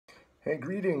Hey,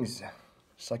 greetings,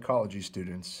 psychology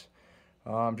students.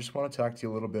 Just want to talk to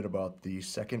you a little bit about the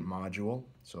second module.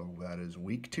 So that is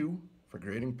week 2 for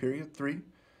grading period 3.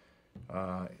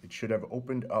 It should have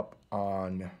opened up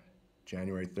on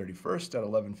January 31st at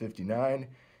 11:59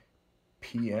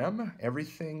 p.m.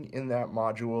 Everything in that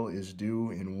module is due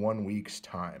in 1 week's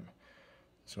time.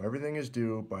 So everything is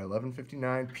due by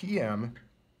 11:59 p.m.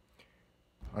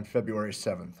 on February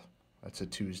 7th. That's a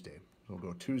Tuesday. We'll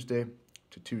go Tuesday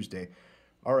to Tuesday.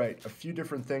 All right, a few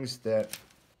different things that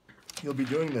you'll be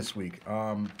doing this week.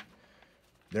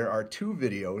 There are 2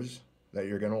 videos that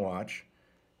you're going to watch,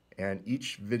 and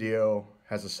each video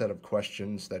has a set of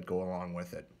questions that go along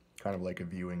with it, kind of like a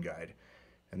viewing guide.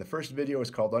 And the first video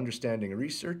is called Understanding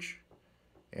Research,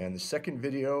 and the second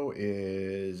video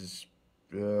is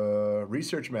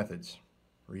Research Methods.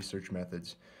 Research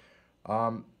Methods.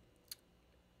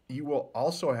 You will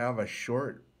also have a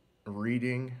short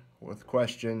reading with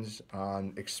questions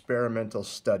on experimental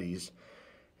studies,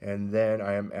 and then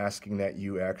I am asking that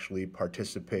you actually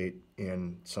participate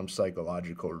in some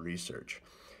psychological research.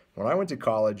 When I went to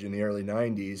college in the early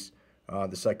 90s,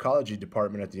 the psychology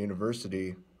department at the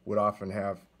university would often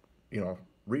have,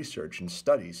 research and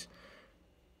studies,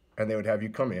 and they would have you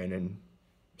come in and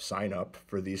sign up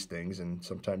for these things, and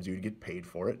sometimes you'd get paid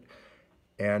for it.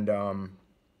 And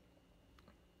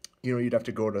you'd have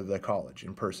to go to the college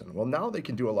in person. Well, now they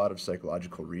can do a lot of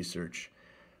psychological research,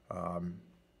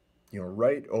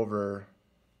 right over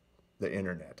the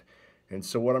internet. And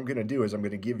so what I'm going to do is I'm going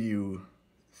to give you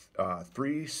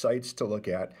 3 sites to look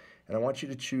at, and I want you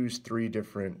to choose 3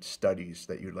 different studies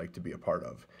that you'd like to be a part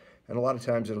of. And a lot of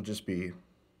times it'll just be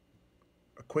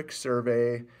a quick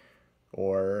survey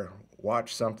or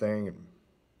watch something and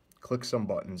click some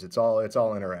buttons. It's all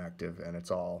interactive, and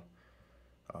it's all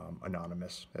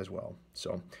anonymous as well.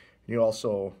 So you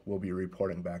also will be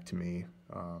reporting back to me,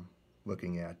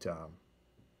 looking at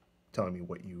telling me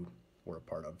what you were a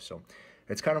part of. So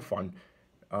it's kind of fun.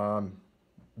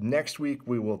 Next week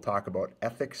we will talk about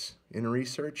ethics in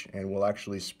research, and we'll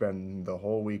actually spend the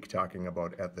whole week talking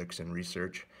about ethics in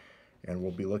research, and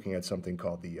we'll be looking at something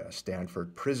called the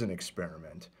Stanford Prison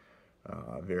Experiment,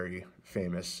 a very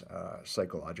famous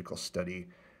psychological study.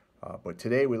 But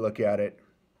today we look at it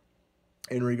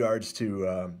in regards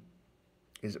to,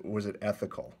 was it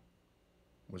ethical?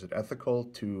 Was it ethical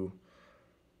to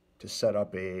set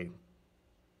up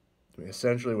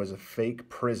essentially was a fake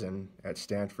prison at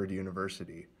Stanford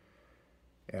University,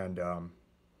 and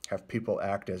have people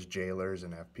act as jailers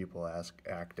and have people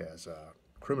act as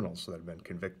criminals that have been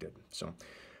convicted. So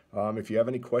if you have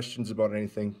any questions about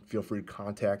anything, feel free to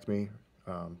contact me.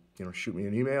 Shoot me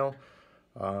an email,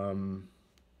 call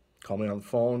me on the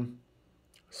phone,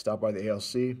 stop by the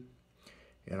ALC,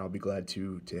 and I'll be glad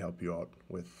to help you out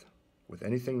with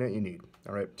anything that you need.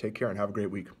 All right, take care and have a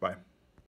great week. Bye.